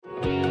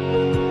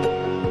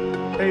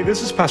Hey,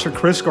 this is Pastor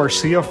Chris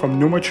Garcia from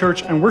Numa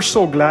Church, and we're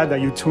so glad that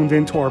you tuned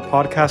into our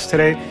podcast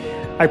today.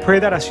 I pray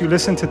that as you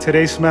listen to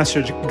today's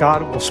message,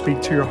 God will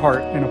speak to your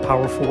heart in a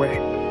powerful way.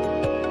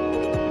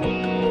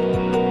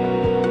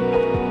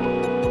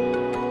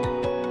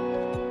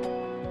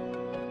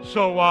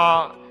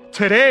 So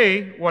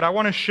today, what I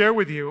want to share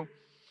with you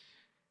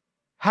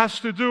has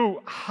to do,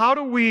 how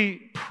do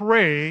we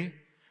pray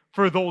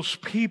for those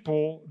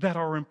people that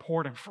are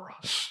important for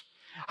us?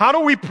 How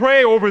do we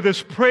pray over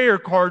this prayer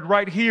card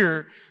right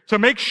here to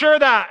make sure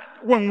that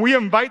when we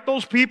invite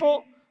those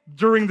people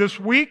during this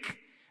week,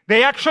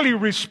 they actually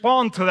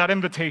respond to that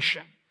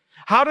invitation?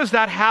 How does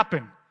that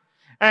happen?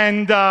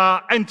 And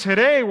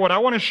today, what I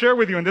want to share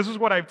with you, and this is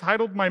what I've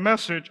titled my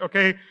message,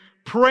 okay,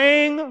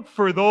 praying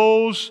for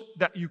those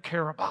that you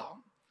care about.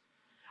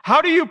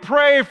 How do you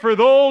pray for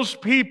those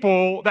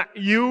people that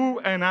you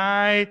and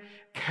I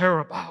care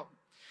about?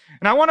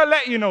 And I want to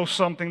let you know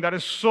something that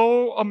is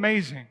so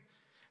amazing.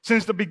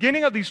 Since the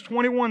beginning of these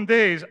 21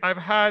 days, I've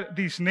had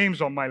these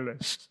names on my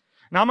list.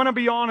 Now, I'm going to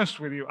be honest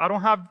with you. I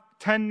don't have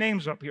 10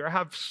 names up here. I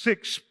have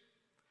 6.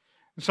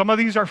 Some of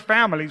these are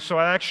families, so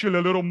actually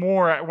a little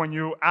more when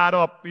you add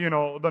up,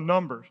 the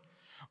numbers.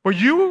 But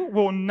you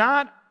will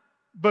not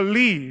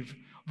believe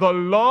the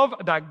love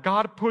that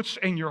God puts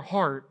in your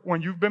heart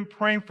when you've been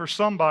praying for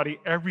somebody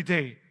every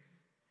day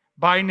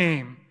by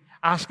name,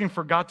 asking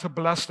for God to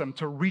bless them,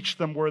 to reach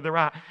them where they're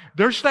at.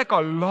 There's like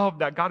a love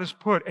that God has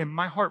put in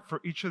my heart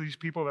for each of these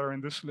people that are in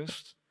this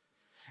list.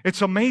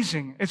 It's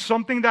amazing. It's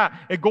something that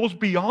it goes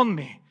beyond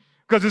me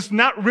because it's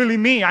not really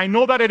me. I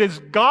know that it is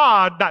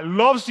God that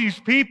loves these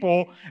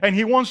people and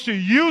He wants to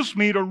use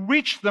me to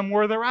reach them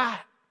where they're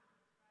at.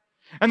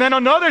 And then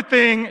another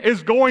thing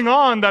is going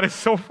on that is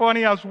so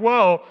funny as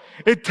well.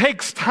 It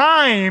takes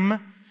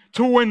time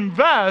to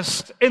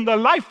invest in the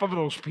life of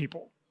those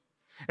people.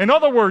 In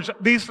other words,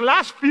 these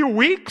last few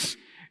weeks,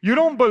 you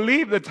don't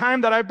believe the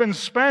time that I've been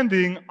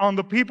spending on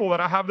the people that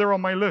I have there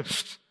on my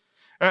list.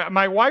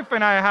 My wife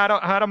and I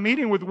had a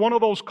meeting with one of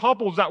those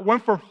couples that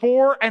went for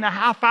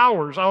 4.5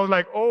 hours. I was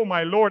like, oh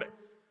my Lord.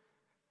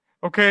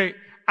 Okay,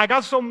 I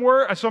got some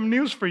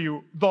news for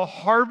you. The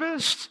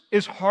harvest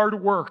is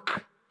hard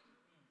work.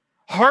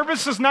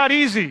 Harvest is not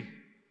easy.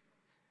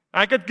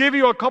 I could give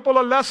you a couple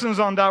of lessons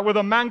on that with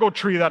a mango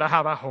tree that I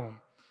have at home.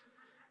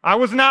 I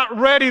was not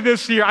ready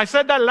this year. I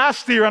said that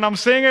last year, and I'm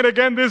saying it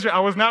again this year. I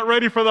was not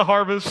ready for the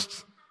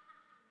harvest.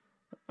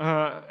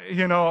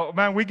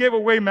 Man, we gave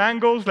away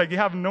mangoes like you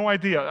have no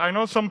idea. I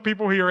know some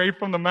people here ate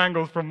from the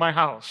mangoes from my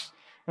house,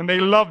 and they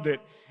loved it.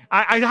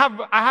 I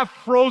have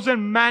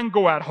frozen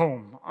mango at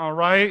home, all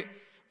right,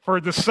 for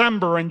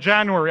December and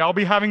January. I'll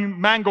be having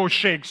mango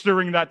shakes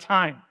during that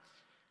time.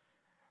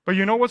 But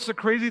you know what's the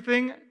crazy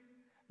thing?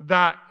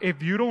 That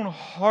if you don't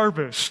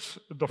harvest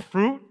the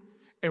fruit,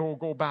 it will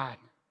go bad.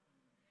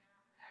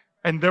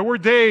 And there were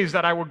days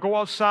that I would go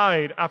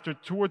outside after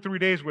 2 or 3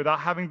 days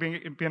without having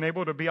been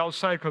able to be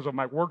outside because of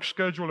my work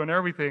schedule and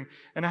everything.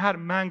 And I had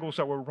mangoes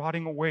that were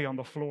rotting away on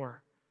the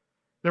floor.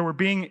 They were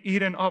being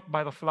eaten up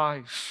by the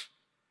flies.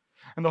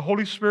 And the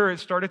Holy Spirit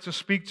started to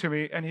speak to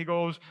me, and He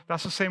goes,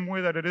 that's the same way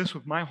that it is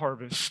with my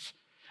harvest.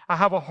 I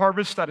have a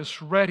harvest that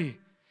is ready.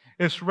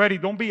 It's ready.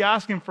 Don't be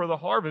asking for the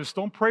harvest.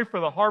 Don't pray for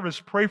the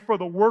harvest. Pray for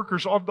the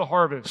workers of the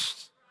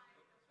harvest.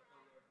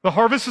 The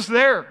harvest is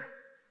there.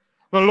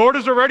 The Lord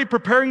is already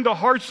preparing the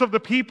hearts of the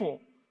people.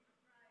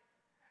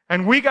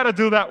 And we got to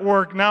do that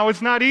work. Now,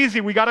 it's not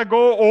easy. We got to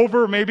go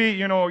over maybe,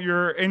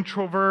 you're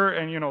introvert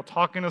and,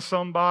 talking to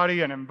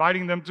somebody and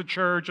inviting them to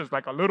church is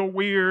like a little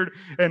weird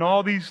and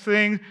all these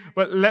things.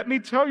 But let me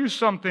tell you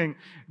something,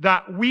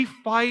 that we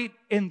fight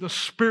in the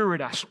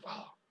Spirit as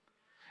well.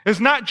 It's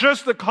not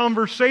just the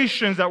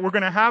conversations that we're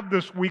going to have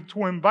this week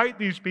to invite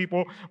these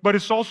people, but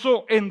it's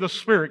also in the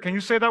Spirit. Can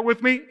you say that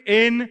with me?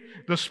 In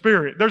the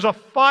Spirit. There's a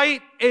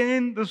fight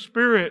in the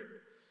Spirit,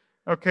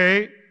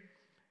 okay?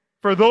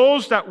 For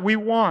those that we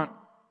want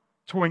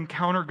to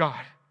encounter God,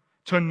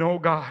 to know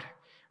God,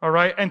 all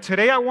right? And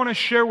today I want to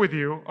share with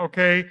you,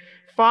 okay,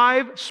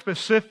 5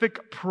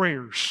 specific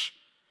prayers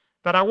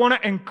that I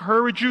want to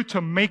encourage you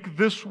to make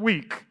this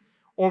week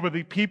over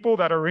the people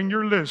that are in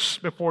your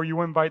list before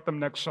you invite them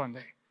next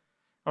Sunday.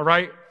 All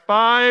right,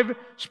 5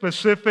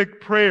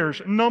 specific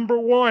prayers. Number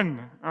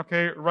 1,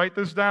 okay, write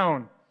this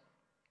down.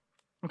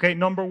 Okay,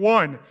 number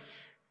 1,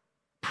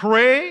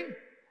 pray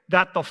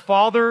that the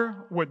Father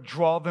would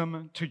draw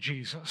them to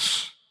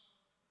Jesus.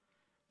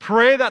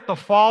 Pray that the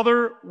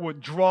Father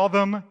would draw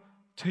them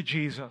to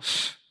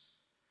Jesus.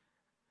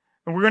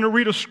 And we're going to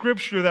read a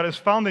scripture that is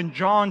found in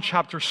John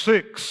chapter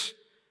 6,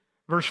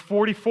 verse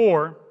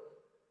 44.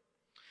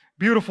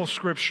 Beautiful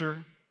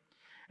scripture.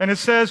 And it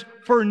says,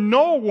 for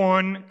no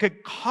one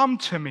could come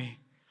to me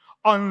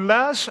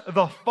unless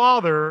the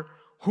Father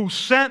who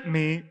sent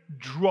me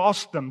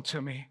draws them to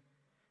me.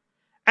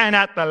 And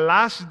at the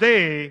last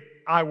day,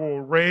 I will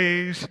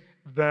raise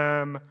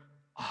them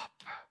up.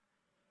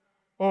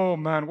 Oh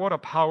man, what a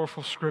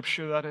powerful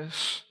scripture that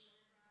is.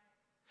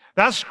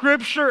 That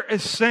scripture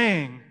is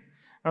saying,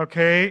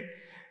 okay,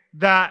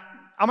 that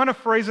I'm going to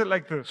phrase it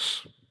like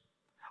this.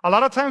 A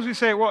lot of times we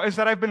say, well, it's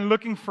that I've been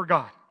looking for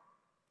God.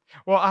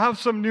 Well, I have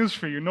some news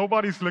for you.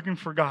 Nobody's looking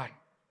for God.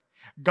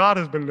 God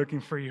has been looking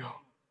for you.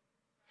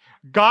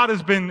 God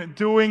has been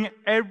doing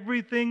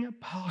everything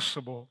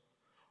possible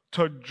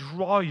to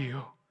draw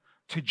you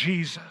to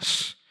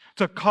Jesus,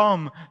 to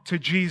come to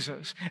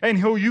Jesus. And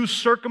He'll use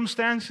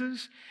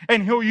circumstances,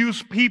 and He'll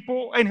use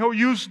people, and He'll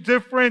use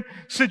different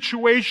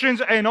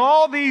situations, and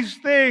all these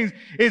things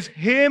is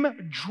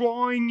Him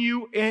drawing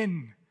you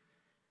in.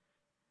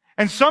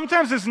 And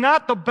sometimes it's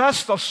not the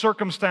best of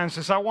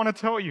circumstances, I want to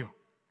tell you.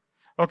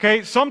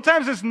 Okay?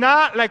 Sometimes it's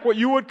not like what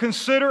you would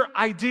consider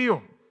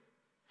ideal.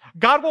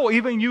 God will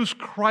even use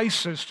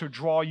crisis to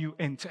draw you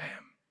into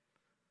Him.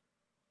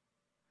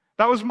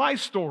 That was my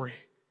story.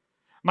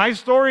 My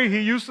story, He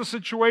used a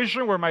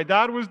situation where my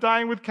dad was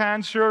dying with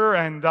cancer,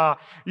 and,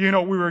 we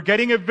were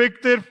getting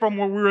evicted from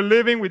where we were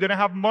living. We didn't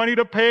have money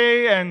to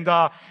pay, and,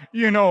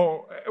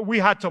 we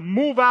had to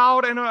move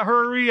out in a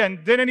hurry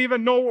and didn't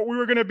even know what we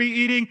were going to be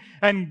eating.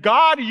 And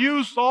God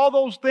used all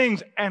those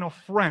things and a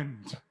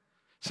friend.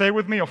 Say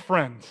with me, a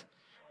friend.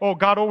 Oh,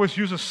 God always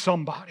uses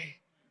somebody.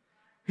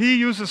 He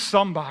uses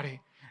somebody.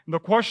 And the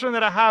question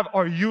that I have,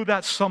 are you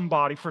that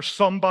somebody for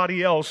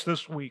somebody else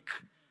this week?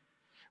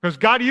 Because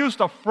God used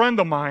a friend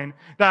of mine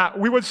that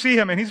we would see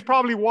him, and he's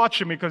probably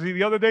watching me because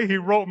the other day he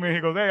wrote me, he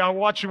goes, hey, I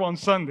watch you on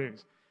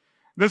Sundays.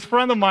 This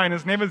friend of mine,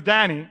 his name is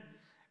Danny,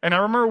 and I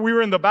remember we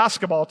were in the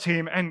basketball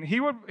team, and he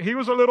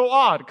was a little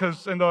odd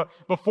because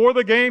before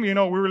the game, we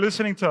were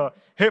listening to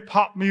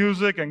hip-hop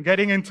music and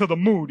getting into the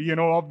mood,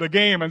 of the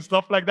game and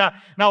stuff like that.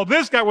 Now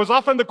this guy was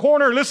off in the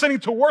corner listening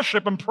to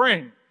worship and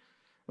praying.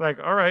 Like,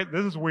 all right,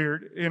 this is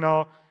weird,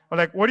 I'm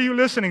like, what are you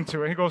listening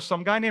to? And he goes,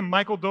 some guy named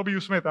Michael W.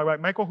 Smith. I'm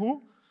like, Michael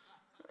who?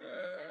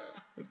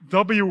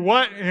 W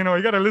what? You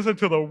got to listen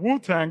to the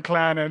Wu-Tang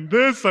Clan and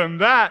this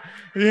and that.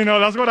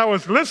 That's what I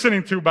was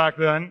listening to back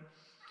then.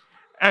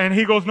 And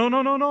he goes,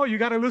 no, you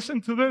got to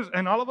listen to this.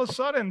 And all of a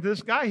sudden,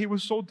 this guy, he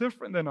was so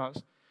different than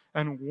us.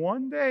 And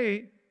one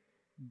day,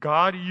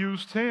 God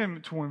used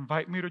him to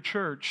invite me to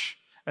church.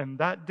 And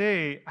that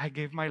day, I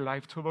gave my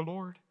life to the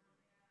Lord.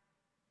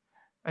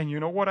 And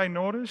you know what I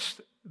noticed?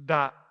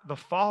 That the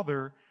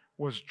Father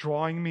was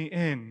drawing me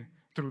in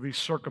through these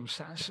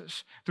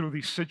circumstances, through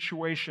these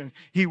situations.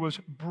 He was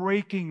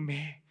breaking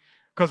me.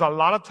 Because a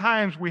lot of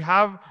times we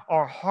have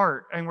our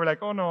heart and we're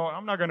like, oh no,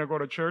 I'm not going to go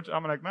to church.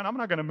 I'm like, man, I'm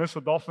not going to miss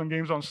the Dolphin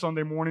games on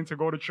Sunday morning to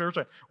go to church.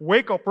 I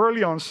wake up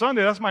early on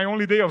Sunday. That's my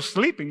only day of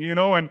sleeping,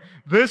 and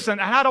this. And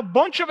I had a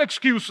bunch of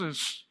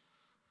excuses.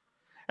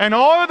 And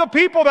all of the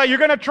people that you're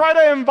going to try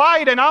to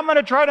invite and I'm going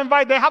to try to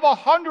invite, they have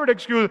 100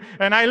 excuses.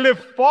 And I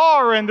live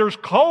far and there's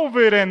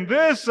COVID and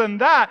this and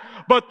that.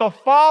 But the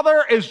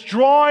Father is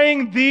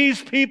drawing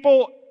these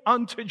people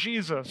unto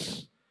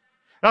Jesus.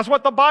 That's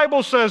what the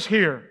Bible says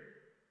here.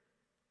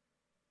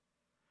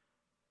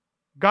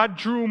 God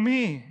drew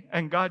me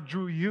and God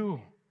drew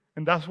you.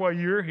 And that's why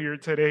you're here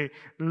today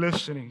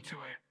listening to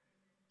it.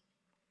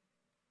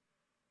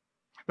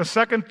 The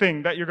second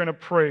thing that you're going to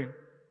pray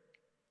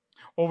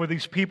over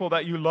these people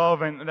that you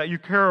love and that you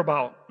care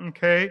about,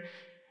 okay?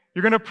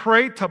 You're going to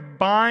pray to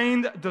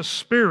bind the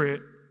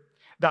spirit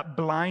that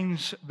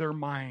blinds their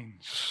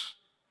minds.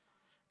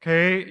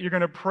 Okay? You're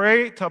going to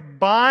pray to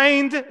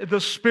bind the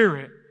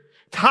spirit.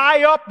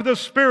 Tie up the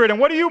spirit. And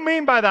what do you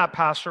mean by that,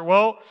 Pastor?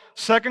 Well,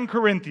 2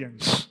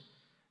 Corinthians.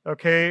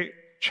 Okay?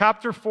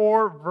 Chapter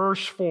 4,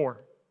 verse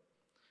 4.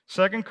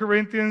 2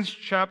 Corinthians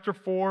chapter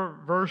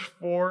 4, verse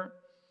 4.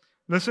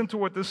 Listen to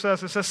what this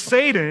says. It says,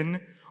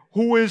 Satan,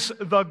 who is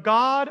the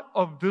god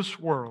of this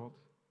world.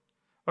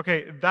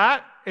 Okay,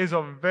 that is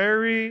a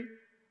very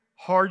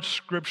hard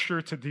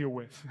scripture to deal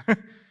with.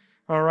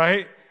 All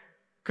right?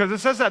 Because it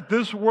says that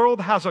this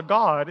world has a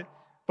God,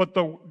 but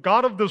the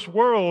God of this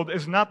world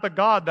is not the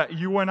God that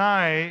you and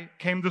I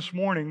came this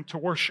morning to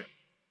worship.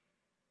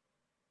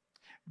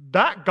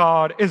 That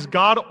God is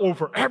God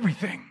over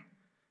everything,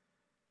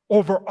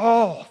 over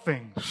all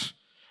things.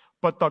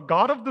 But the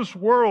God of this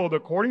world,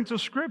 according to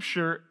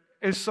Scripture,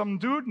 is some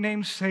dude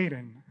named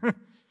Satan.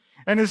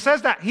 And it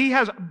says that he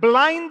has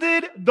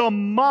blinded the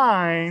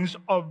minds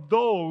of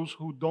those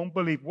who don't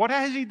believe. What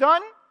has he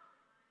done?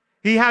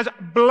 He has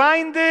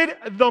blinded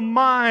the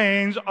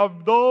minds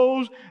of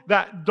those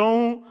that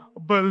don't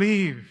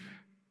believe.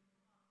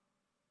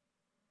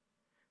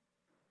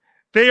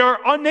 They are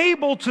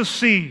unable to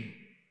see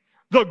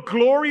the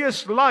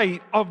glorious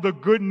light of the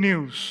good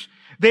news.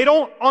 They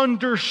don't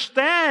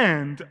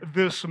understand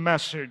this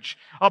message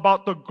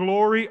about the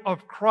glory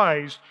of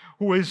Christ,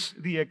 who is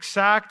the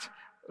exact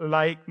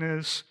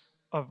likeness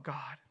of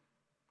God.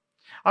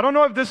 I don't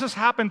know if this has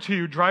happened to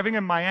you driving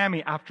in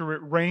Miami after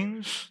it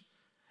rains,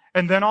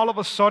 and then all of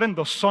a sudden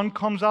the sun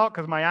comes out,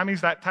 because Miami's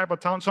that type of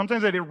town.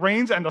 Sometimes it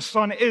rains and the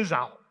sun is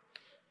out.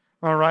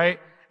 All right?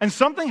 And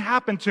something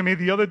happened to me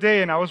the other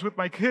day, and I was with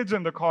my kids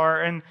in the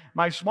car, and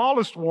my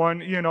smallest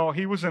one,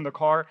 he was in the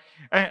car,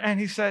 and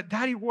he said,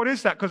 Daddy, what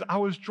is that? Because I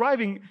was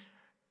driving,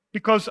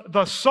 because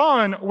the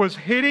sun was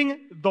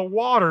hitting the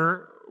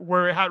water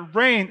where it had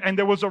rained, and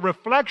there was a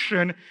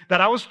reflection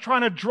that I was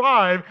trying to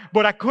drive,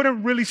 but I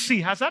couldn't really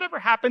see. Has that ever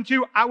happened to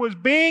you? I was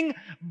being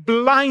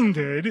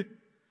blinded,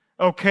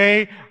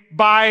 okay,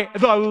 by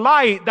the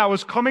light that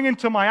was coming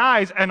into my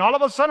eyes, and all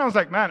of a sudden I was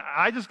like, man,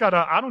 I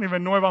don't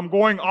even know if I'm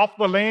going off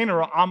the lane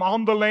or I'm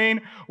on the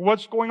lane.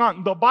 What's going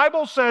on? The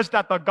Bible says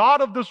that the God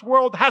of this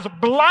world has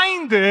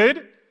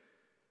blinded,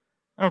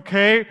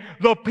 okay,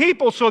 the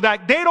people so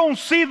that they don't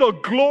see the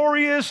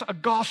glorious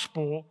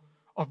gospel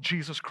of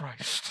Jesus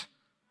Christ.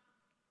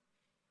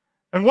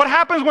 And what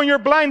happens when you're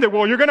blinded?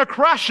 Well, you're going to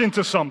crash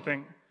into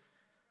something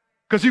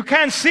because you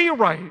can't see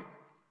right.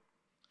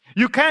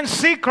 You can't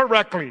see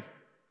correctly.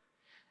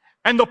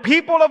 And the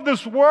people of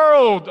this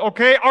world,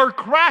 okay, are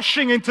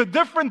crashing into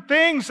different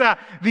things that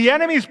the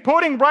enemy's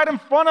putting right in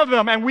front of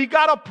them. And we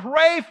got to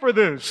pray for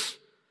this,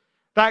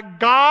 that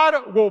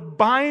God will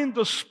bind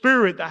the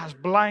spirit that has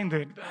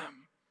blinded them.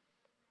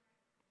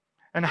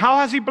 And how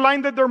has he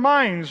blinded their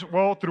minds?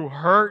 Well, through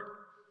hurt,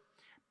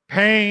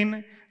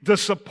 pain,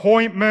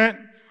 disappointment,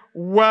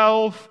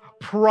 wealth,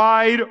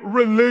 pride,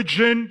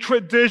 religion,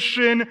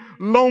 tradition,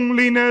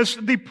 loneliness,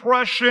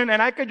 depression,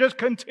 and I could just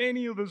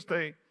continue this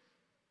day.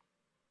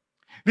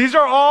 These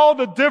are all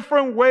the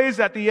different ways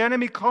that the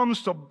enemy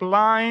comes to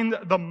blind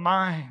the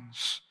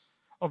minds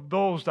of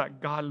those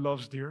that God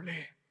loves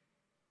dearly.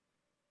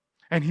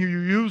 And he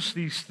uses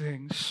these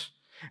things.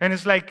 And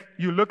it's like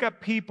you look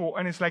at people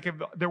and it's like if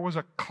there was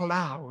a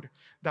cloud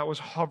that was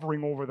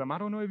hovering over them. I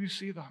don't know if you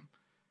see them.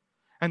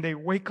 And they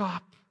wake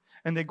up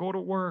and they go to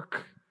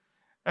work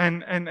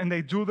and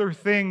they do their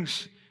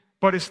things.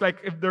 But it's like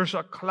if there's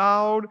a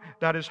cloud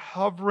that is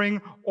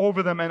hovering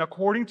over them. And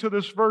according to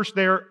this verse,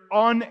 they're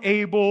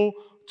unable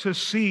to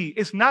see.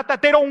 It's not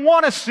that they don't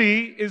want to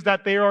see, it's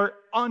that they are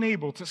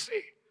unable to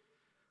see.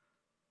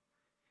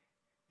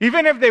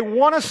 Even if they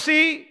want to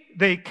see,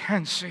 they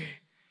can't see.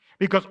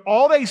 Because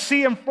all they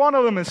see in front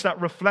of them is that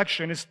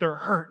reflection. It's their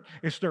hurt.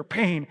 It's their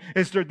pain.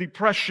 It's their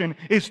depression.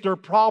 It's their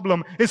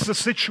problem. It's the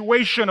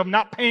situation of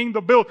not paying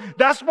the bill.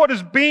 That's what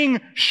is being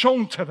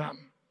shown to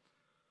them.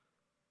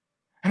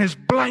 And it's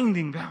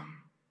blinding them.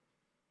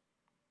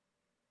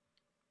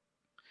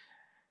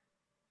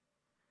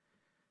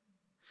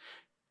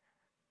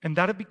 And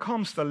that it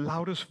becomes the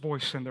loudest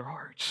voice in their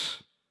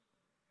hearts.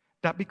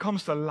 That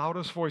becomes the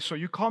loudest voice. So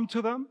you come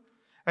to them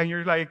and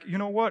you're like, you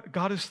know what?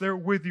 God is there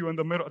with you in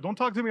the middle. Don't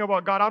talk to me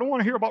about God. I don't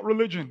want to hear about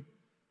religion.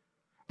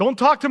 Don't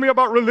talk to me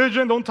about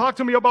religion. Don't talk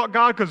to me about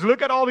God, because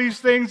look at all these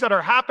things that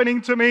are happening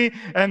to me,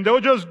 and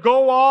they'll just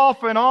go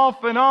off and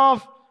off and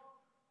off.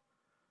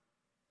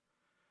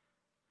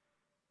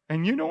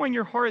 And you know in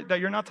your heart that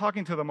you're not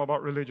talking to them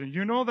about religion.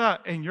 You know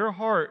that in your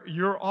heart,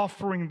 you're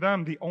offering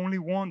them the only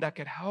one that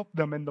can help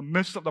them in the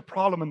midst of the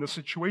problem and the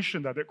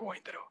situation that they're going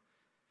through.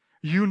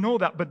 You know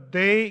that, but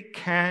they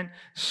can't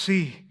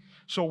see.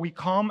 So we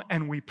come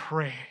and we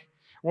pray.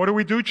 What do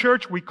we do,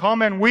 church? We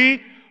come and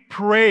we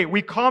pray.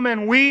 We come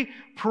and we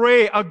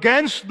pray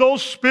against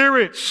those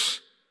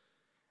spirits.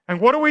 And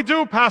what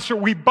do, Pastor?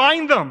 We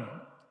bind them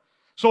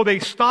so they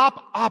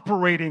stop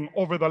operating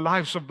over the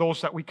lives of those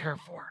that we care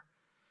for.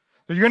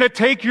 So you're going to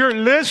take your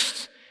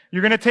list.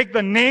 You're going to take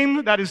the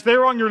name that is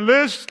there on your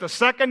list, the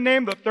second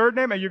name, the third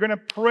name, and you're going to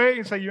pray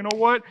and say, you know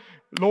what?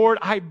 Lord,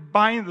 I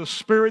bind the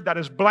spirit that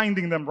is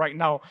blinding them right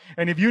now.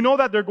 And if you know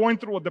that they're going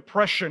through a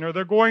depression or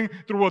they're going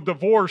through a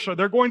divorce or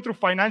they're going through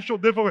financial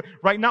difficulty,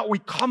 right now we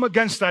come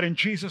against that in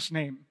Jesus'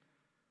 name.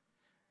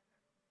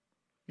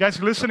 You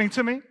guys listening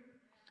to me?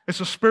 It's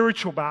a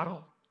spiritual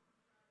battle.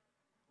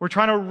 We're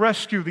trying to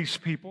rescue these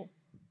people.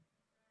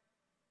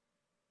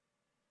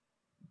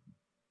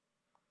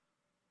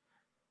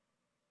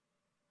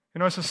 You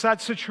know, it's a sad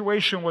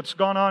situation what's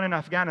gone on in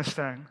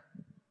Afghanistan.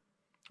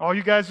 All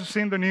you guys have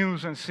seen the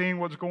news and seen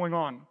what's going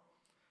on.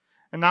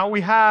 And now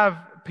we have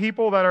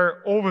people that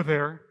are over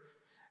there.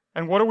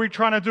 And what are we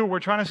trying to do? We're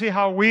trying to see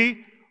how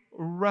we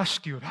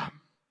rescue them.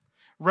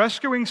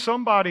 Rescuing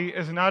somebody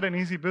is not an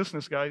easy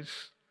business, guys.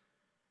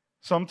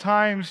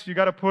 Sometimes you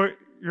got to put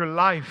your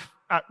life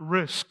at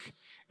risk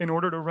in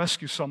order to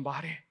rescue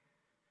somebody.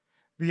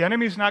 The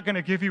enemy's not going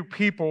to give you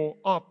people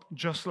up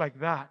just like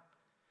that.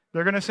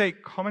 They're going to say,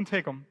 come and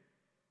take them.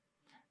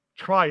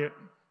 Try it.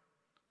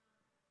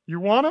 You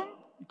want them?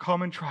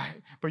 Come and try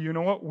it. But you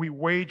know what? We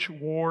wage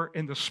war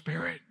in the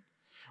Spirit.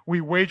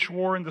 We wage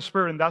war in the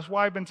Spirit. And that's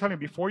why I've been telling you,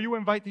 before you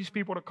invite these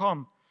people to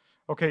come,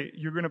 okay,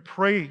 you're going to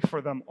pray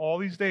for them all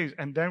these days,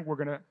 and then we're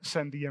going to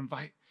send the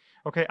invite.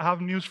 Okay, I have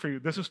news for you.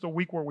 This is the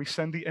week where we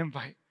send the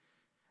invite.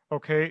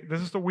 Okay,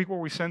 this is the week where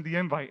we send the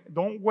invite.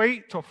 Don't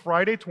wait till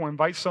Friday to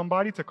invite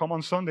somebody to come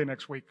on Sunday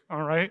next week,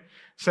 all right?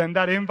 Send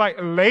that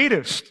invite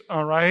latest,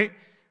 all right?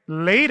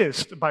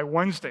 Latest by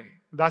Wednesday.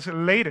 That's the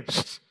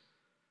latest.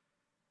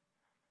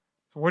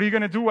 So what are you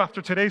going to do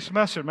after today's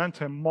message, man?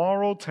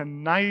 Tomorrow,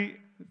 tonight,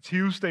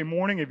 Tuesday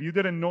morning, if you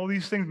didn't know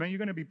these things, man, you're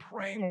going to be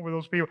praying over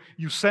those people.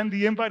 You send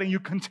the invite and you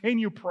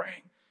continue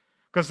praying.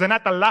 Because then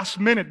at the last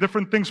minute,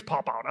 different things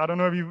pop out. I don't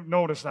know if you've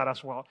noticed that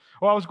as well.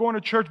 Well, I was going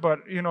to church, but,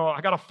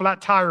 I got a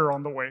flat tire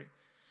on the way.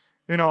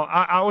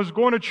 I was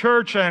going to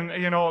church and,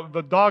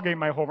 the dog ate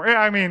my homework.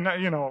 I mean,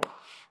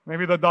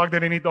 maybe the dog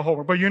didn't eat the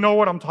homework, but you know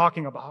what I'm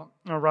talking about,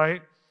 all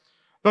right?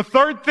 The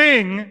third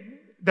thing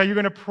that you're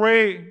going to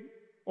pray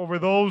over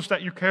those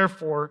that you care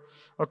for,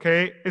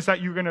 okay, is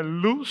that you're going to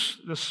loose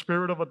the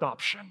spirit of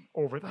adoption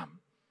over them.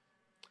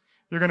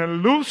 You're going to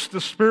loose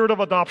the spirit of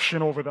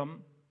adoption over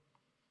them.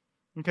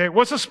 Okay,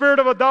 what's the spirit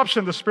of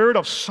adoption? The spirit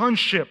of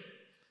sonship.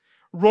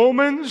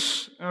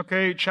 Romans,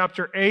 okay,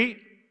 chapter 8,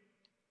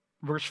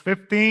 verse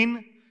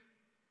 15.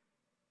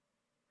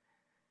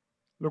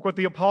 Look what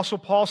the Apostle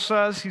Paul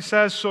says. He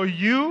says, so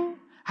you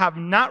have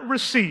not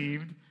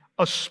received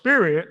a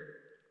spirit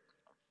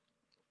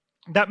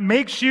that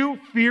makes you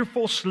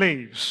fearful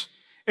slaves.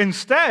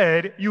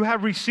 Instead, you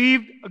have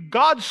received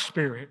God's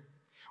Spirit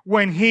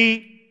when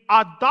He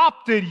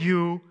adopted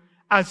you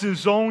as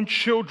His own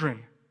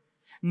children.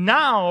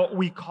 Now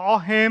we call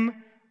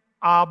Him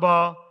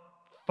Abba,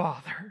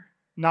 Father.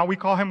 Now we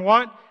call Him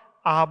what?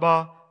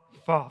 Abba,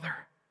 Father.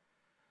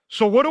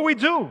 So what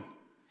do?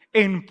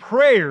 In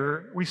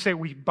prayer, we say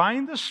we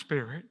bind the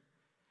spirit,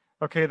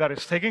 okay, that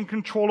is taking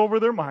control over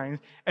their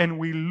minds, and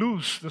we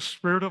loose the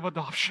spirit of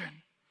adoption.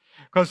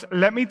 Because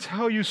let me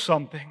tell you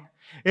something.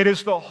 It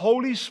is the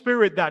Holy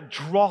Spirit that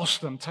draws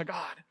them to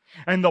God.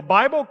 And the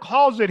Bible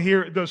calls it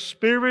here the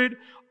spirit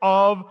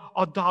of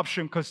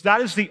adoption, because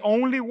that is the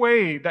only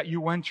way that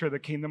you enter the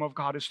kingdom of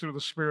God is through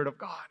the Spirit of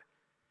God.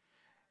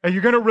 And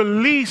you're going to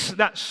release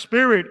that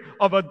spirit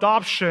of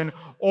adoption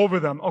over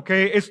them,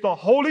 okay? It's the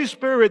Holy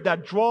Spirit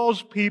that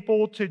draws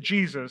people to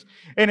Jesus.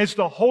 And it's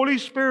the Holy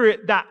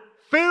Spirit that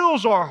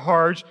fills our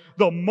hearts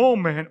the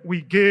moment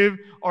we give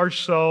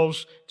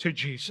ourselves to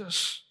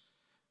Jesus,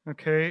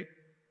 okay?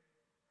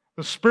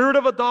 The spirit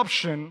of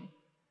adoption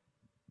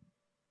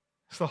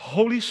is the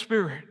Holy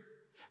Spirit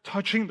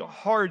touching the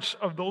hearts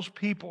of those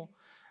people.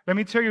 Let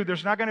me tell you,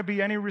 there's not going to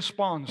be any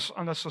response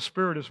unless the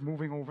Spirit is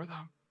moving over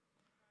them.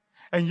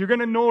 And you're going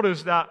to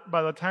notice that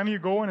by the time you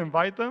go and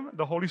invite them,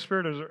 the Holy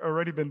Spirit has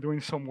already been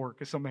doing some work.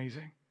 It's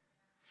amazing.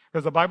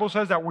 Because the Bible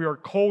says that we are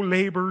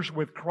co-laborers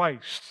with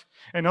Christ.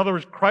 In other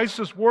words, Christ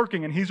is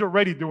working and He's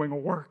already doing a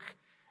work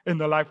in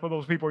the life of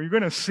those people. You're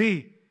going to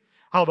see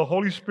how the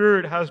Holy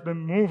Spirit has been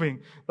moving.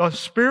 The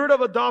spirit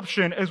of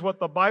adoption is what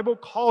the Bible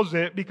calls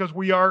it because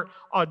we are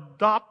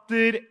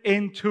adopted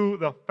into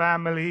the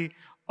family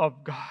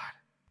of God.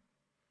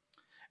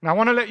 And I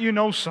want to let you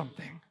know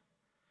something.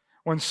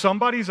 When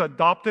somebody's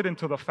adopted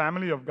into the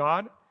family of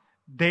God,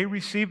 they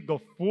receive the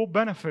full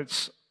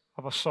benefits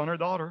of a son or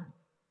daughter.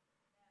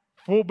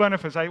 Full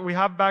benefits. We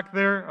have back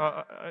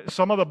there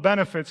some of the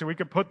benefits, and we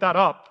could put that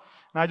up.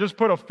 And I just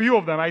put a few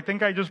of them. I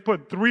think I just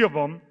put 3 of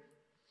them.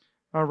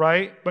 All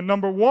right? But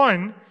number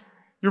 1,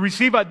 you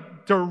receive a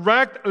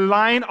direct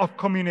line of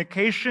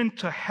communication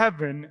to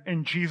heaven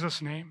in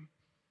Jesus' name.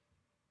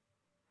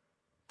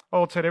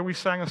 Oh, today we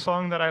sang a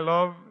song that I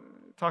love.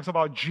 It talks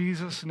about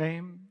Jesus'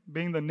 name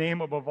being the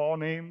name above all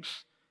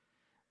names.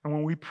 And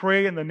when we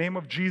pray in the name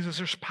of Jesus,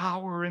 there's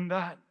power in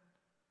that.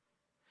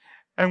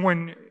 And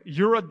when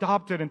you're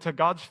adopted into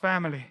God's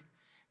family,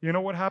 you know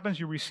what happens?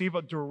 You receive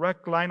a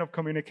direct line of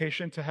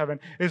communication to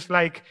heaven. It's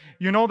like,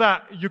 you know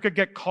that you could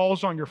get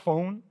calls on your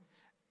phone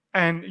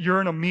and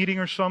you're in a meeting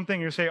or something,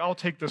 you say, I'll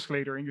take this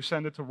later, and you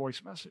send it to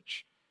voice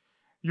message.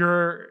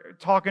 You're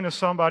talking to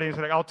somebody and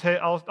say, I'll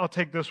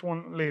take this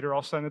one later,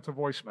 I'll send it to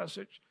voice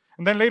message.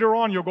 And then later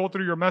on, you'll go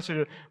through your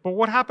messages. But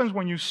what happens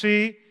when you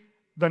see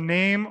the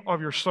name of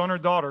your son or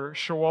daughter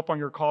show up on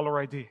your caller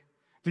ID?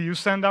 Do you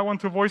send that one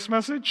to voice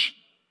message?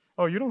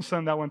 Oh, you don't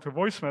send that one to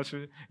voice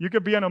message. You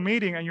could be in a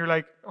meeting and you're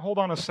like, hold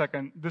on a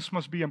second, this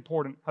must be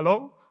important.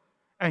 Hello?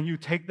 And you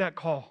take that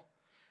call.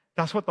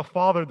 That's what the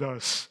Father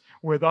does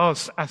with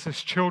us as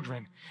His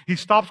children. He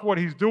stops what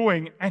He's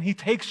doing and He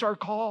takes our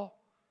call.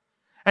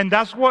 And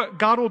that's what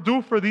God will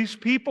do for these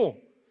people.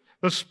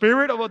 The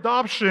spirit of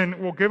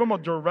adoption will give them a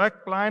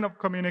direct line of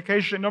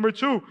communication. Number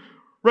 2,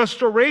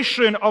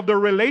 restoration of the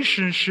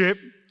relationship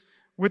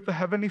with the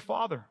Heavenly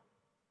Father.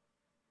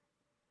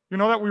 You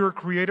know that we were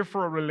created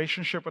for a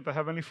relationship with the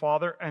Heavenly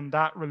Father, and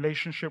that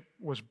relationship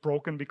was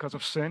broken because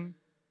of sin?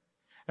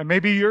 And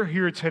maybe you're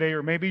here today,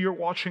 or maybe you're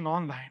watching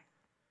online,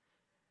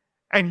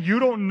 and you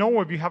don't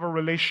know if you have a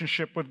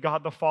relationship with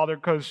God the Father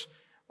because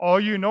all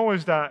you know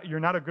is that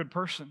you're not a good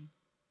person.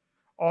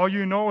 All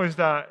you know is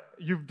that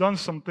you've done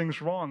some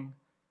things wrong,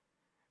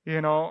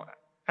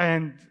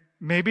 and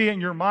maybe in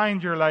your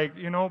mind you're like,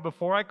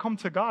 before I come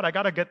to God, I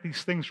got to get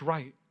these things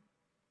right.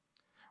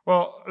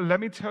 Well, let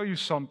me tell you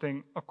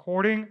something.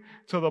 According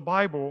to the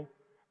Bible,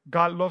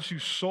 God loves you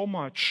so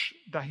much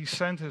that He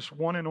sent His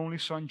one and only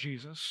Son,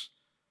 Jesus,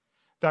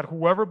 that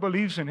whoever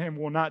believes in Him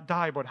will not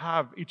die but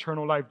have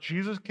eternal life.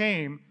 Jesus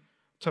came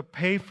to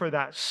pay for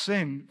that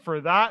sin,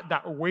 for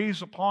that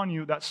weighs upon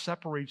you, that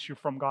separates you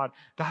from God.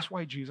 That's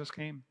why Jesus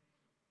came.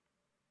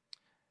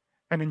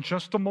 And in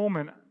just a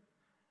moment,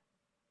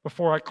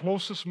 before I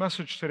close this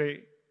message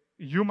today,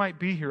 you might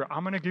be here.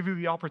 I'm going to give you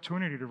the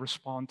opportunity to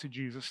respond to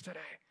Jesus today.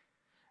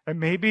 And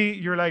maybe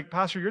you're like,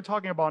 Pastor, you're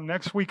talking about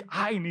next week.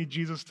 I need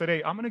Jesus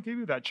today. I'm going to give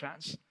you that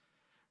chance.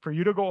 for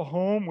you to go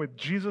home with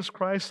Jesus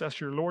Christ as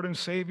your Lord and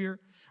Savior,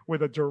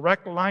 with a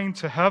direct line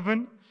to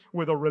heaven,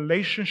 with a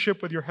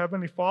relationship with your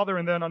Heavenly Father.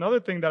 And then another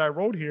thing that I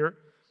wrote here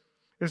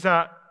is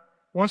that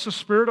once the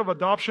spirit of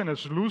adoption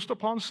is loosed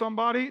upon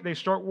somebody, they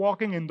start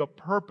walking in the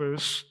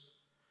purpose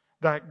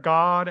that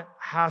God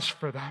has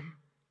for them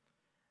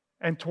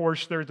and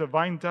towards their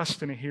divine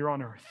destiny here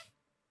on earth.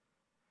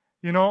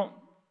 You know,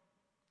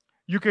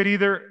 you could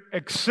either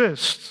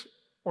exist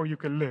or you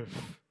could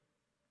live.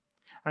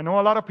 I know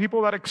a lot of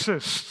people that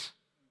exist,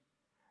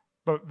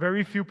 but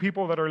very few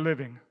people that are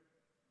living.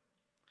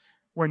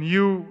 When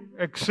you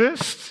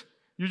exist,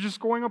 you're just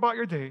going about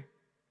your day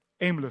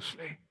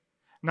aimlessly.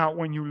 Now,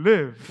 when you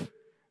live,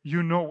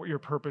 you know what your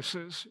purpose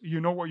is.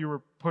 You know what you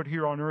were put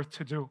here on earth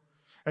to do.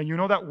 And you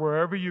know that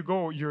wherever you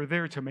go, you're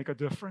there to make a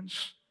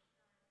difference.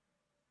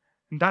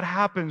 And that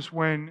happens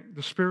when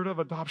the spirit of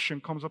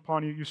adoption comes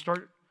upon you. You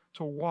start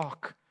to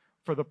walk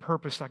for the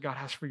purpose that God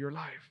has for your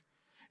life.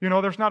 You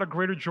know, there's not a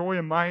greater joy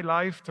in my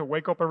life to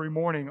wake up every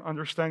morning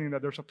understanding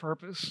that there's a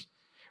purpose.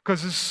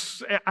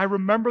 Because I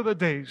remember the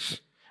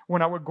days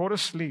when I would go to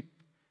sleep,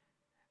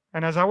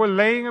 and as I was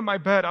laying in my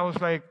bed, I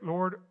was like,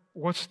 Lord,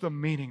 what's the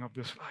meaning of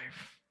this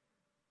life?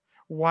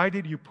 Why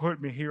did you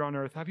put me here on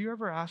earth? Have you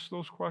ever asked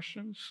those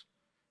questions?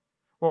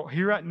 Well,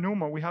 here at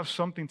Numa, we have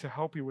something to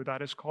help you with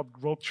that. It's called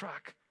Growth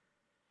Track.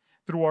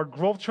 Through our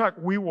Growth Track,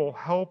 we will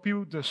help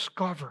you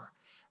discover,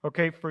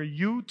 okay, for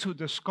you to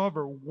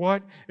discover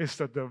what is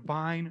the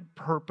divine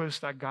purpose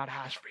that God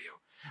has for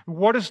you.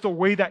 What is the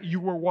way that you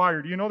were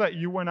wired? You know that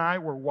you and I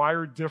were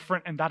wired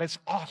different, and that is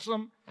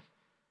awesome.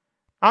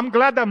 I'm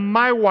glad that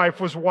my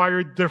wife was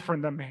wired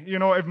different than me. You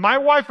know, if my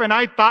wife and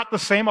I thought the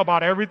same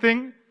about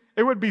everything,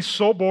 it would be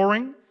so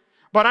boring.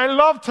 But I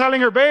love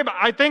telling her, babe,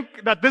 I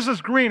think that this is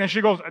green. And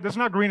she goes, this is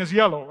not green, it's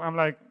yellow. I'm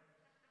like,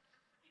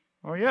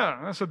 oh yeah,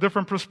 that's a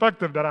different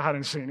perspective that I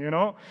hadn't seen, you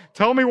know.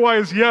 Tell me why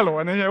it's yellow.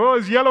 And then, well,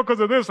 it's yellow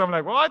because of this. I'm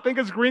like, well, I think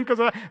it's green because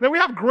of that. Then we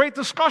have great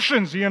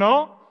discussions, you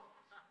know.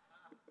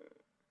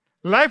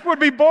 Life would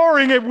be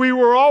boring if we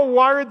were all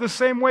wired the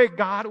same way.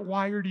 God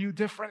wired you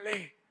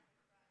differently.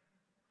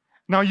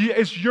 Now,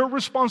 it's your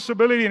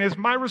responsibility and it's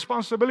my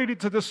responsibility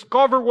to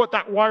discover what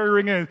that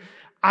wiring is.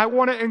 I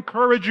want to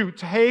encourage you,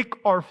 take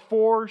our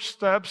 4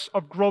 steps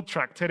of Growth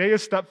Track. Today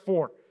is step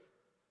 4.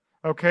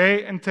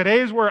 Okay? And today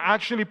is where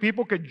actually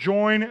people could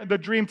join the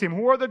Dream Team.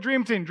 Who are the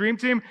Dream Team? Dream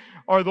Team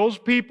are those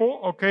people,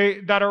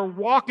 okay, that are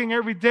walking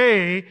every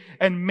day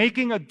and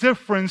making a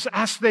difference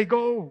as they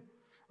go.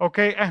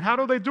 Okay? And how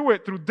do they do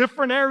it? Through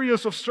different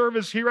areas of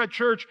service here at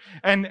church.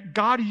 And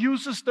God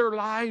uses their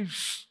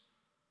lives.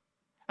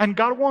 And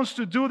God wants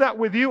to do that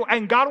with you.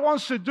 And God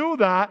wants to do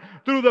that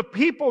through the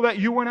people that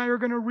you and I are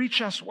going to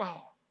reach as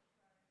well.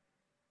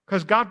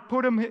 Because God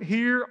put them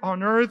here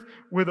on earth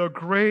with a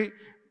great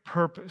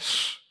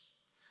purpose.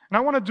 And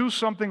I want to do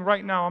something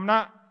right now. I'm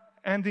not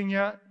ending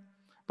yet,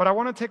 but I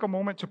want to take a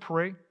moment to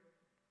pray.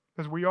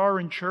 Because we are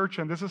in church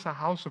and this is a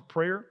house of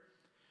prayer.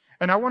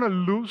 And I want to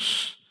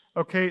loose,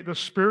 okay, the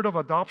spirit of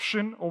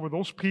adoption over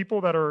those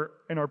people that are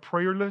in our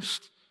prayer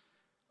list.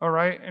 All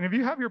right? And if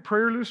you have your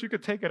prayer list, you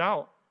could take it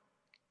out.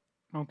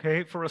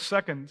 Okay, for a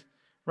second,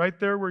 right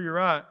there where you're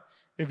at.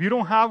 If you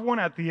don't have one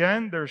at the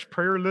end, there's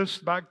prayer lists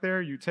back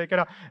there. You take it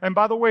out. And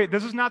by the way,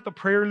 this is not the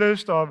prayer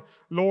list of,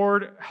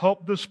 Lord,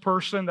 help this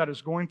person that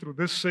is going through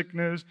this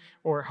sickness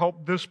or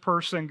help this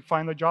person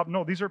find a job.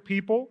 No, these are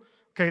people,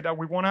 okay, that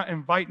we want to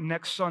invite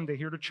next Sunday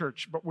here to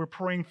church, but we're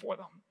praying for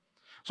them.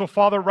 So,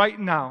 Father, right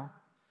now,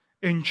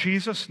 in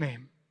Jesus'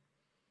 name,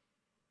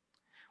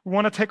 we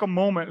want to take a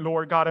moment,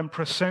 Lord God, and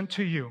present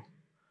to you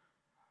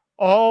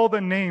all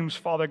the names,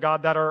 Father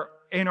God, that are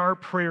in our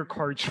prayer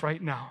cards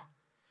right now.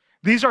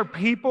 These are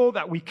people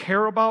that we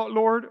care about,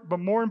 Lord, but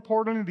more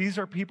importantly, these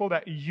are people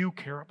that you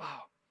care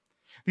about.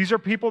 These are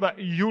people that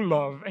you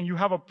love, and you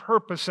have a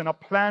purpose and a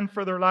plan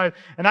for their life.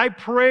 And I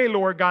pray,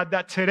 Lord God,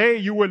 that today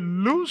you would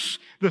loose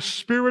the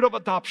spirit of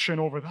adoption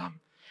over them.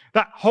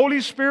 That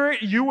Holy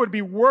Spirit, you would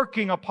be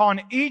working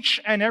upon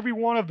each and every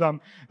one of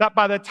them, that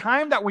by the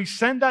time that we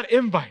send that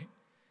invite,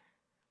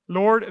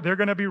 Lord, they're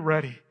going to be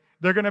ready.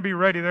 They're going to be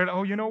ready. They're like,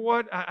 oh, you know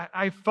what?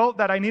 I felt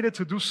that I needed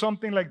to do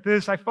something like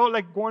this. I felt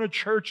like going to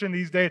church in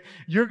these days.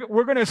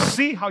 We're going to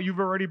see how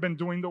you've already been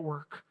doing the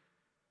work.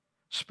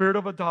 Spirit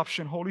of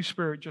adoption, Holy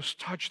Spirit,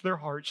 just touch their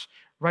hearts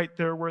right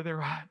there where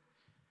they're at.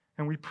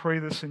 And we pray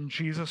this in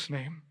Jesus'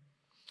 name.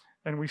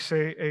 And we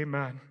say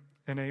amen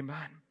and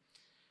amen.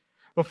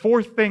 The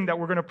 4th thing that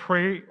we're going to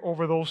pray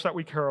over those that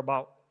we care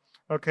about,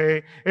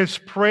 okay, is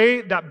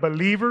pray that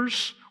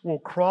believers will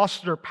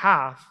cross their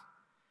path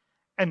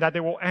and that they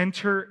will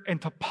enter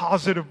into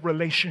positive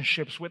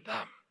relationships with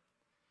them.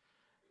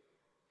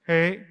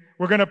 Okay?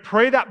 We're going to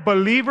pray that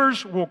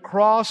believers will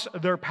cross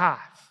their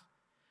path.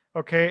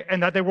 Okay?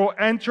 And that they will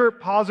enter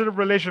positive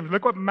relationships.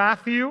 Look what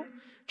Matthew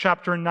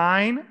chapter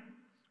 9,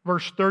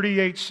 verse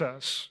 38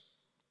 says.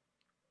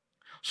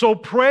 So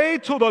pray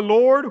to the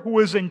Lord who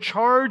is in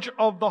charge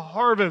of the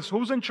harvest.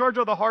 Who's in charge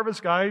of the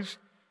harvest, guys?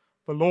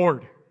 The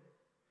Lord.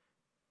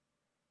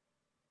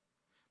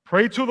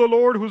 Pray to the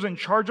Lord who's in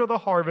charge of the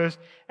harvest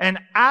and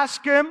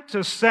ask Him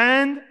to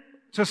send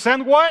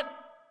what?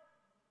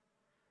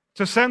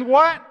 To send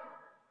what?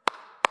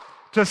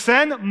 To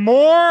send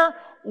more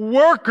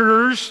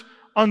workers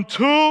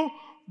unto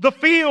the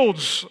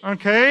fields,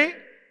 okay?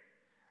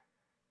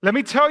 Let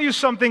me tell you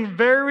something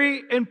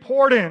very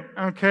important,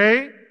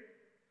 okay?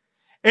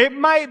 It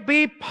might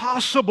be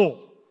possible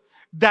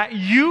that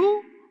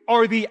you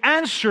are the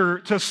answer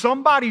to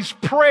somebody's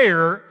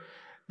prayer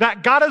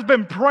that God has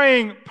been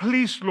praying,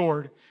 please,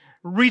 Lord,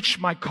 reach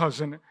my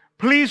cousin.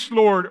 Please,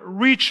 Lord,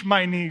 reach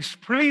my niece.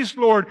 Please,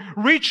 Lord,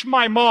 reach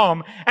my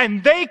mom.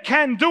 And they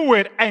can do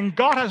it, and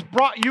God has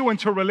brought you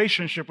into a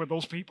relationship with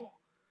those people.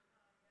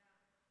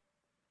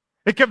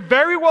 It could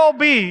very well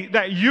be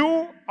that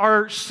you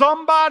are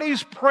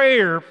somebody's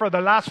prayer for the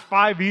last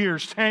 5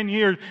 years, 10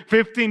 years,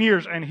 15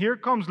 years. And here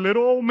comes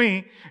little old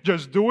me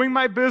just doing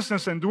my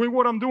business and doing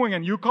what I'm doing.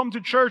 And you come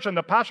to church and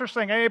the pastor's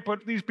saying, hey,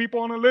 put these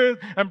people on a list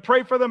and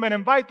pray for them and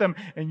invite them.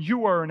 And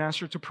you are an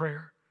answer to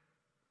prayer.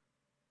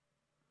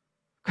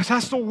 Because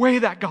that's the way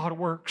that God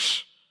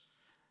works.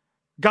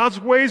 God's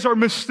ways are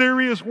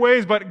mysterious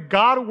ways, but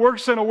God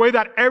works in a way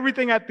that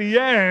everything at the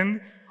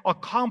end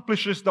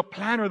accomplishes the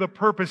plan or the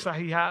purpose that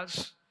He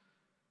has.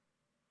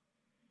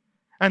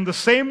 And the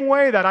same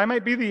way that I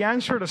might be the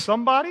answer to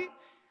somebody,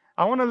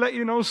 I want to let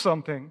you know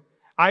something.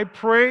 I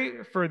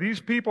pray for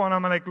these people and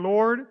I'm like,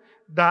 Lord,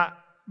 that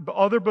the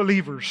other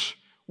believers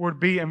would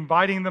be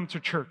inviting them to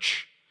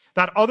church.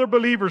 That other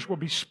believers will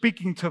be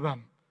speaking to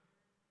them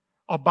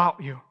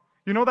about you.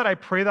 You know that I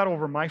pray that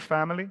over my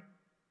family?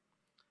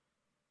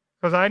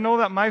 Because I know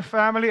that my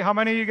family, how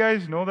many of you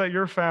guys know that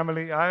your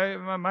family?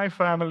 My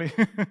family.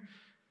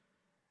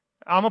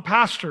 I'm a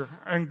pastor,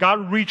 and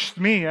God reached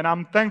me, and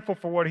I'm thankful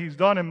for what He's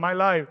done in my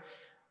life.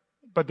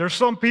 But there's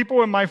some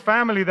people in my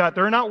family that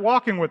they're not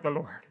walking with the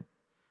Lord.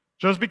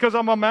 Just because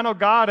I'm a man of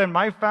God, and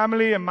my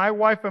family, and my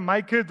wife, and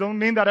my kids, don't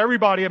mean that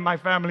everybody in my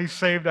family is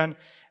saved. And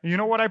you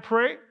know what I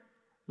pray?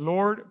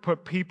 Lord,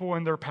 put people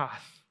in their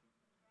path.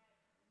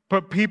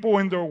 Put people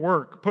in their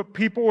work. Put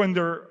people in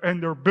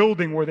their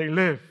building where they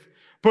live.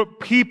 Put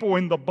people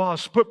in the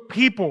bus. Put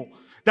people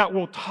that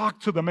will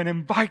talk to them and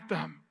invite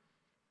them.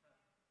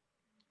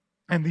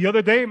 And the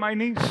other day, my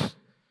niece,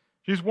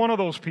 she's one of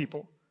those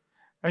people.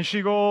 And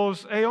she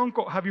goes, hey,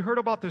 uncle, have you heard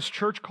about this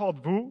church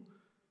called VU?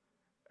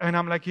 And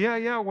I'm like,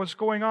 yeah, what's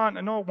going on?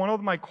 And no, one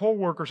of my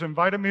coworkers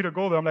invited me to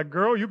go there. I'm like,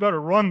 girl, you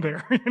better run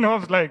there. I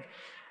was like,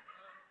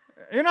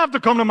 you don't have to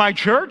come to my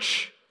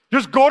church.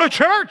 Just go to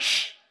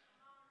church.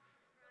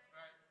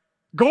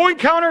 Go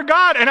encounter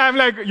God. And I'm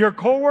like, your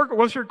coworker,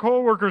 what's your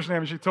coworker's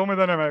name? She told me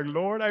that. I'm like,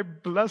 Lord, I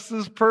bless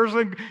this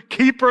person.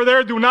 Keep her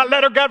there. Do not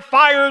let her get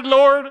fired,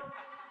 Lord.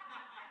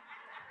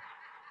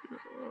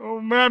 Oh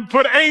man,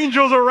 put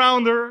angels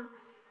around her.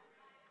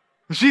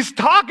 She's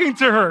talking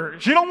to her.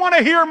 She don't want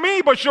to hear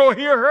me, but she'll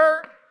hear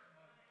her.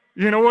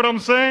 You know what I'm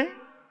saying?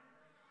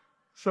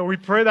 So we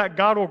pray that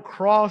God will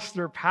cross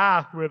their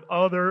path with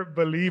other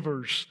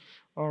believers.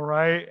 All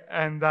right.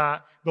 And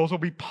that those will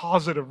be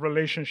positive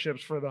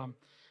relationships for them.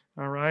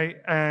 All right.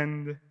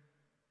 And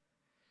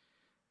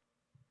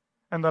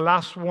the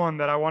last one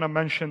that I want to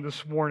mention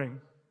this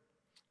morning.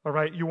 All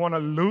right. You want to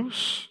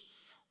loose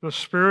the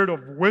spirit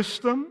of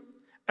wisdom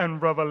and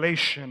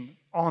revelation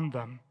on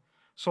them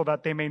so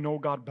that they may know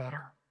God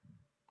better.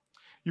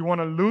 You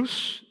want to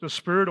loose the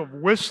spirit of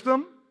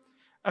wisdom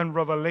and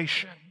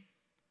revelation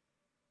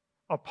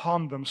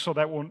upon them so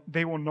that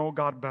they will know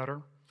God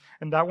better.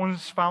 And that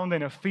one's found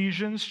in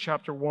Ephesians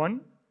chapter 1,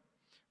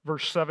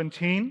 verse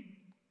 17.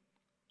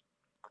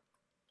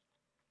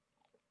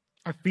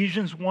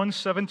 Ephesians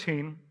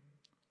 1:17.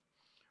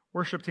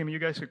 Worship team, you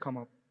guys could come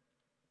up.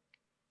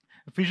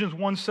 Ephesians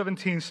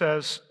 1:17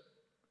 says,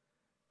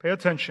 pay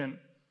attention.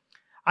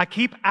 I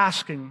keep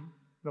asking,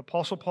 the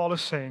Apostle Paul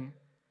is saying,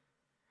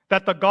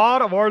 that the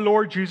God of our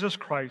Lord Jesus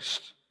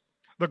Christ,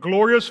 the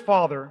glorious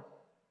Father,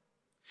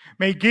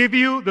 may give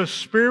you the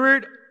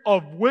spirit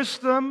of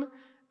wisdom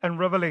and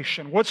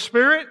revelation. What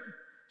spirit?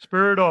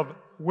 Spirit of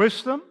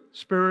wisdom,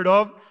 spirit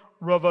of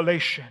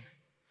revelation.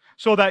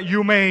 So that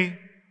you may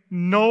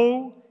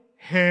know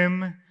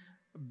Him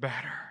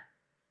better.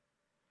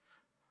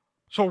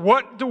 So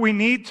what do we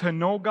need to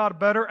know God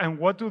better? And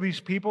what do these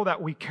people that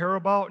we care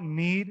about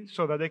need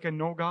so that they can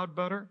know God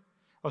better?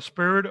 A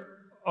spirit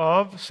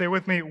of, say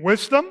with me,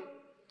 wisdom,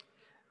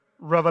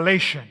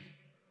 revelation.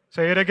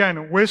 Say it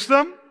again,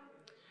 wisdom,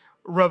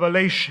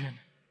 revelation.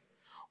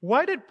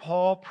 Why did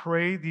Paul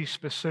pray these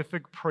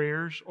specific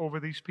prayers over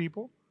these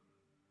people?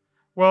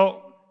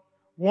 Well,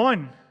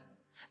 one,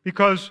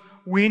 because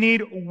we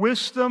need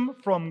wisdom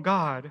from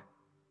God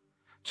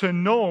to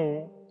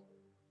know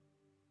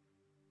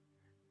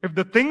if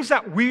the things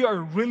that we are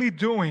really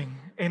doing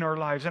in our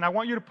lives, and I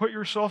want you to put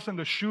yourselves in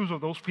the shoes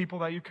of those people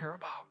that you care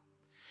about.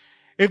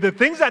 If the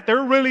things that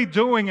they're really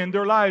doing in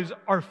their lives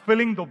are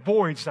filling the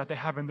voids that they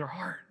have in their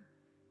heart.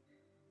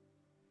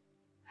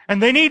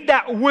 And they need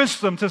that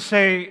wisdom to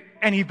say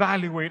and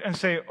evaluate and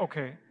say,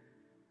 okay,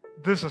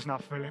 this is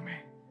not filling me.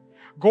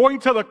 Going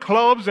to the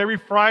clubs every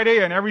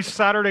Friday and every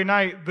Saturday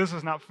night, this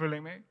is not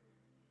filling me.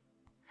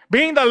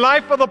 Being the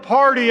life of the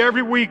party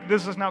every week,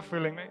 this is not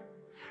filling me.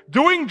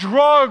 Doing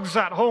drugs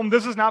at home,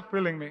 this is not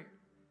filling me.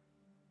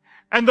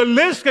 And the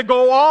list could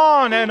go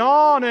on and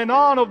on and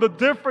on of the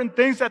different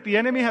things that the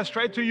enemy has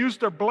tried to use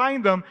to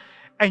blind them.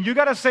 And you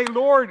got to say,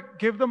 Lord,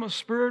 give them a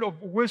spirit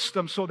of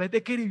wisdom so that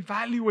they can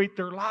evaluate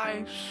their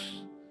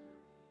lives.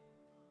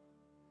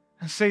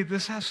 And say,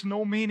 this has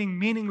no meaning,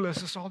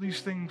 meaningless is all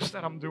these things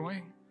that I'm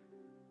doing.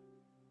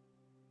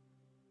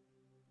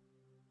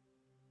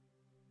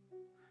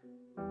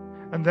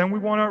 And then we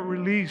want to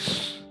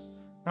release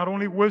not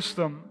only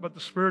wisdom, but the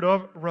spirit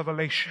of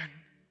revelation.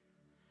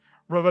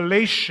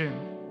 Revelation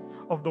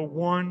of the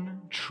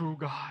one true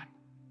God.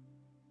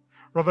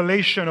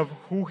 Revelation of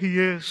who He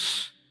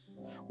is,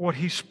 what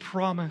He's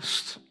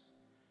promised.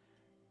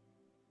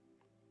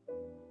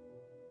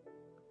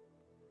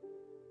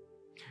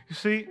 You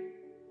see,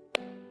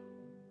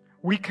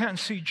 we can't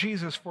see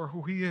Jesus for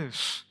who He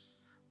is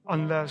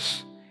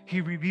unless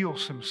He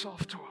reveals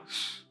Himself to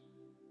us.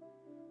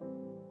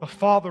 The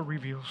Father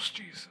reveals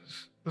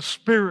Jesus. The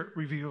Spirit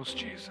reveals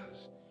Jesus.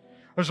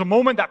 There's a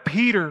moment that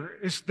Peter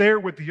is there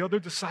with the other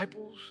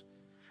disciples,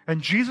 and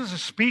Jesus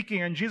is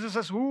speaking, and Jesus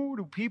says, who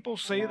do people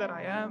say that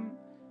I am?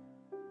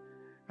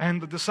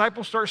 And the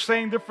disciples start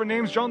saying different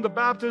names, John the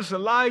Baptist,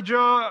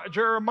 Elijah,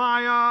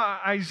 Jeremiah,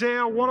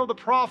 Isaiah, one of the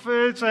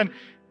prophets, and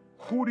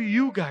who do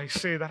you guys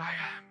say that I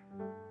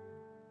am?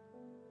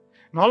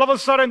 And all of a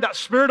sudden, that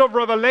spirit of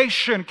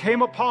revelation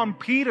came upon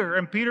Peter,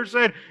 and Peter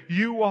said,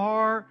 you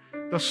are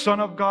the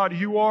Son of God.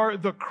 You are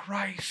the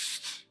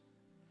Christ.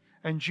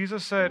 And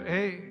Jesus said,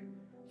 hey,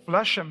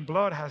 flesh and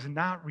blood has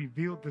not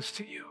revealed this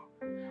to you,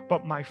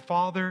 but my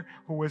Father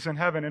who is in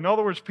heaven. In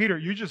other words, Peter,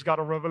 you just got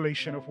a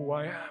revelation of who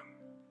I am.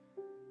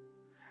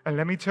 And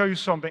let me tell you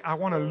something. I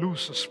want to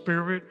loose a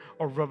spirit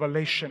of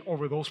revelation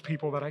over those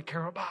people that I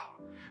care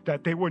about,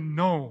 that they would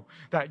know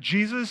that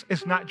Jesus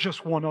is not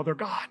just one other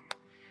God.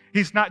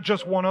 He's not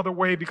just one other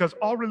way, because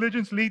all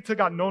religions lead to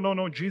God.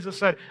 No. Jesus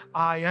said,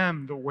 I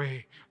am the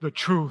way, the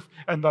truth,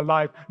 and the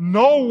life.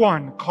 No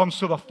one comes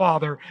to the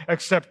Father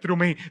except through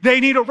me. They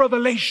need a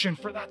revelation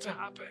for that to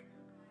happen.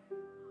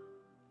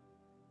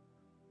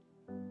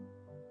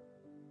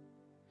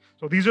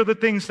 So these are the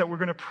things that we're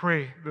going to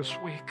pray this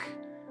week.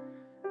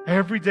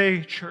 Every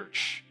day,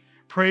 church,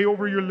 pray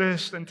over your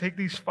list and take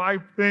these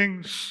 5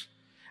 things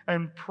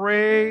and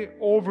pray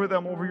over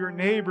them, over your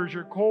neighbors,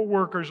 your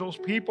co-workers, those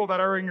people that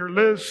are in your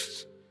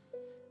list.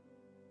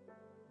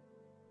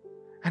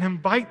 And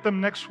invite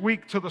them next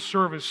week to the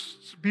service.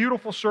 It's a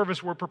beautiful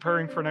service we're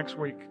preparing for next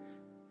week.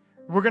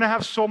 We're going to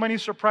have so many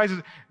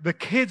surprises. The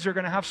kids are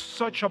going to have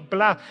such a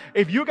blast.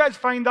 If you guys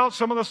find out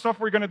some of the stuff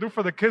we're going to do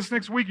for the kids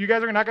next week, you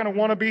guys are not going to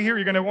want to be here.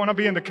 You're going to want to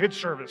be in the kids'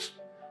 service.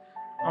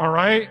 All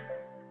right?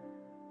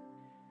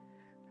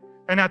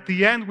 And at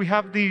the end, we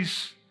have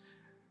these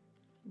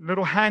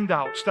little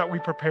handouts that we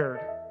prepared.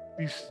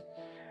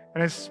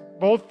 And it's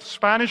both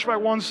Spanish by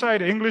one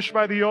side, English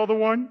by the other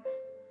one.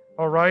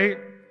 All right?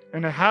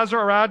 And it has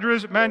our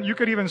address. Man, you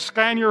could even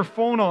scan your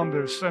phone on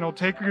this and it'll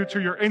take you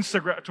to your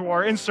Instagram, to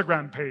our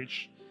Instagram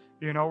page.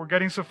 You know, we're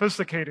getting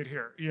sophisticated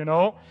here, you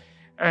know.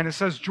 And it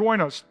says, join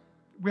us.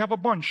 We have a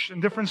bunch in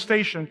different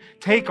stations.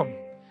 Take them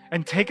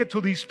and take it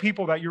to these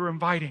people that you're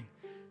inviting.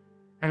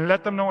 And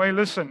let them know, hey,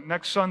 listen,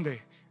 next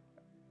Sunday,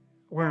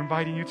 we're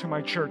inviting you to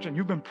my church. And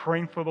you've been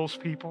praying for those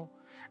people.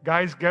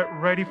 Guys, get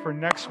ready for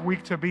next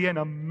week to be an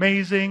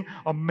amazing,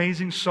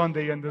 amazing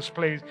Sunday in this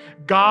place.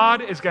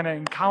 God is going to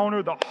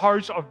encounter the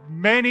hearts of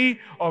many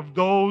of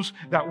those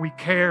that we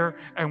care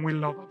and we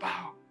love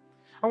about.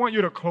 I want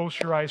you to close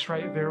your eyes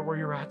right there where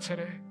you're at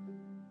today.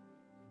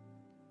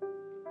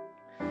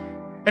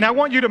 And I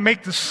want you to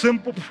make the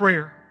simple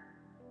prayer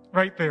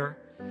right there.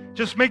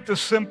 Just make the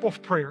simple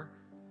prayer.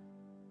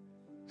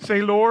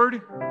 Say,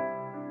 Lord,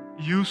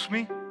 use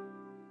me.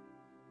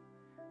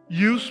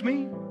 Use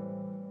me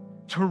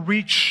to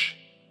reach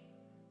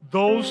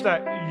those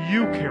that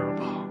you care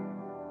about.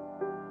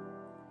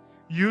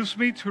 Use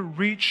me to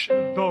reach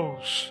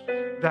those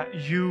that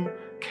you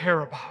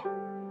care about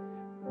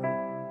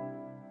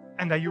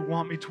and that you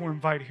want me to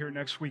invite here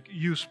next week.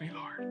 Use me,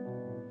 Lord.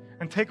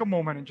 And take a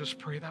moment and just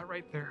pray that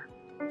right there.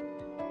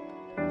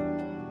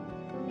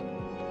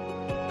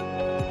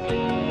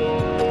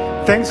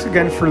 Thanks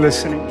again for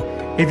listening.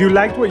 If you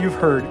liked what you've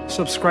heard,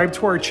 subscribe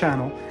to our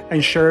channel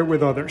and share it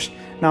with others.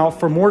 Now,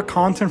 for more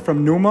content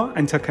from Pneuma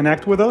and to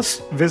connect with us,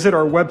 visit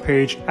our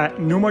webpage at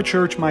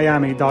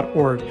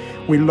pneumachurchmiami.org.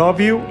 We love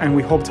you and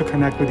we hope to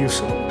connect with you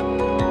soon.